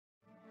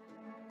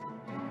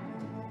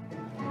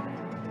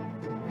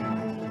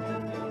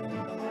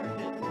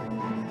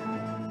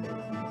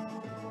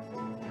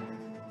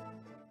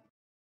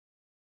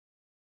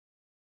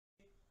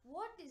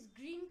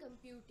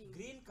computing?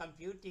 Green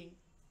computing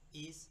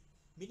is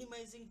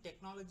minimizing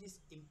technology's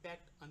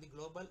impact on the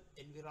global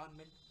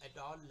environment at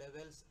all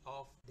levels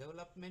of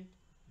development,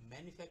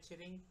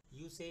 manufacturing,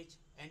 usage,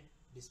 and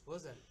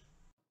disposal.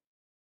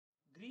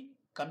 Green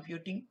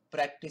computing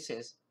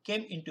practices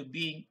came into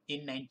being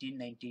in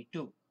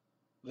 1992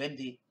 when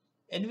the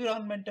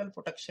Environmental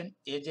Protection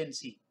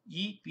Agency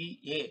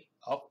 (EPA)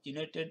 of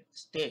United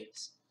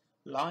States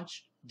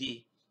launched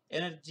the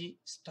Energy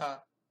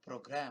Star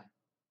program.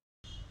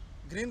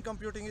 Green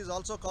computing is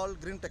also called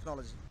green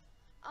technology.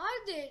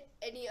 Are there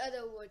any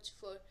other words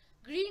for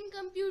green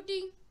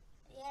computing?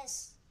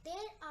 Yes,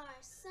 there are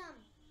some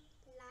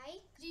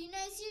like green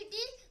ICT,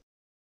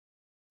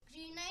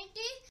 green IT,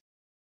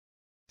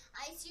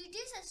 ICT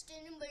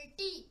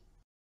sustainability.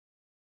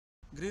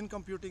 Green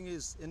computing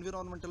is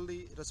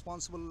environmentally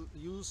responsible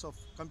use of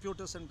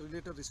computers and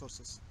related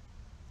resources.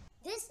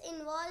 This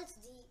involves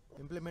the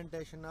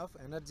implementation of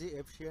energy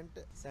efficient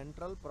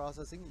central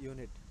processing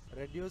unit,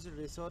 reduced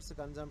resource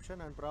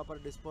consumption and proper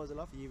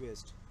disposal of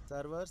e-waste,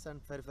 servers and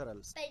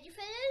peripherals.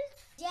 peripherals.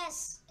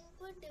 Yes,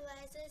 input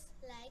devices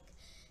like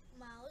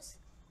mouse,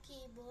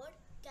 keyboard,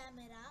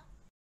 camera.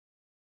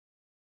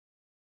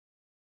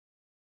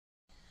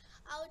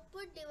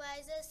 Output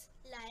devices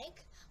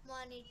like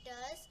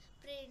monitors,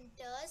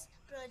 printers,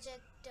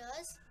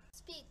 projectors,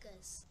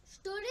 speakers.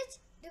 Storage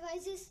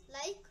devices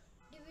like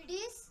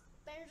DVDs,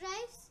 pen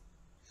drives,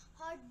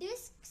 hard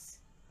disks.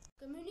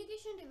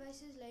 Communication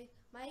devices like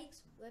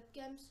mics,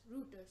 webcams,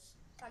 routers.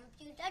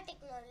 Computer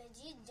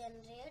technology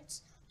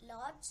generates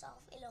lots of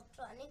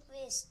electronic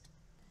waste.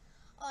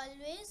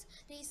 Always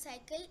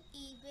recycle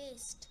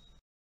e-waste.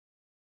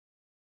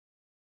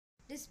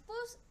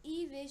 Dispose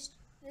e-waste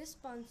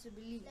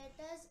responsibly.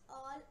 Let us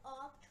all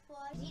opt for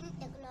green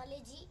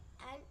technology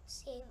and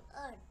save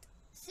Earth.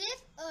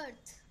 Save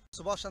Earth.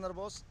 Subhash Chandra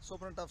Bose,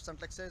 Superintendent of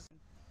Central Excise.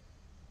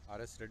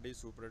 R.S. Reddy,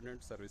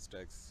 Superintendent Service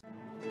Tax.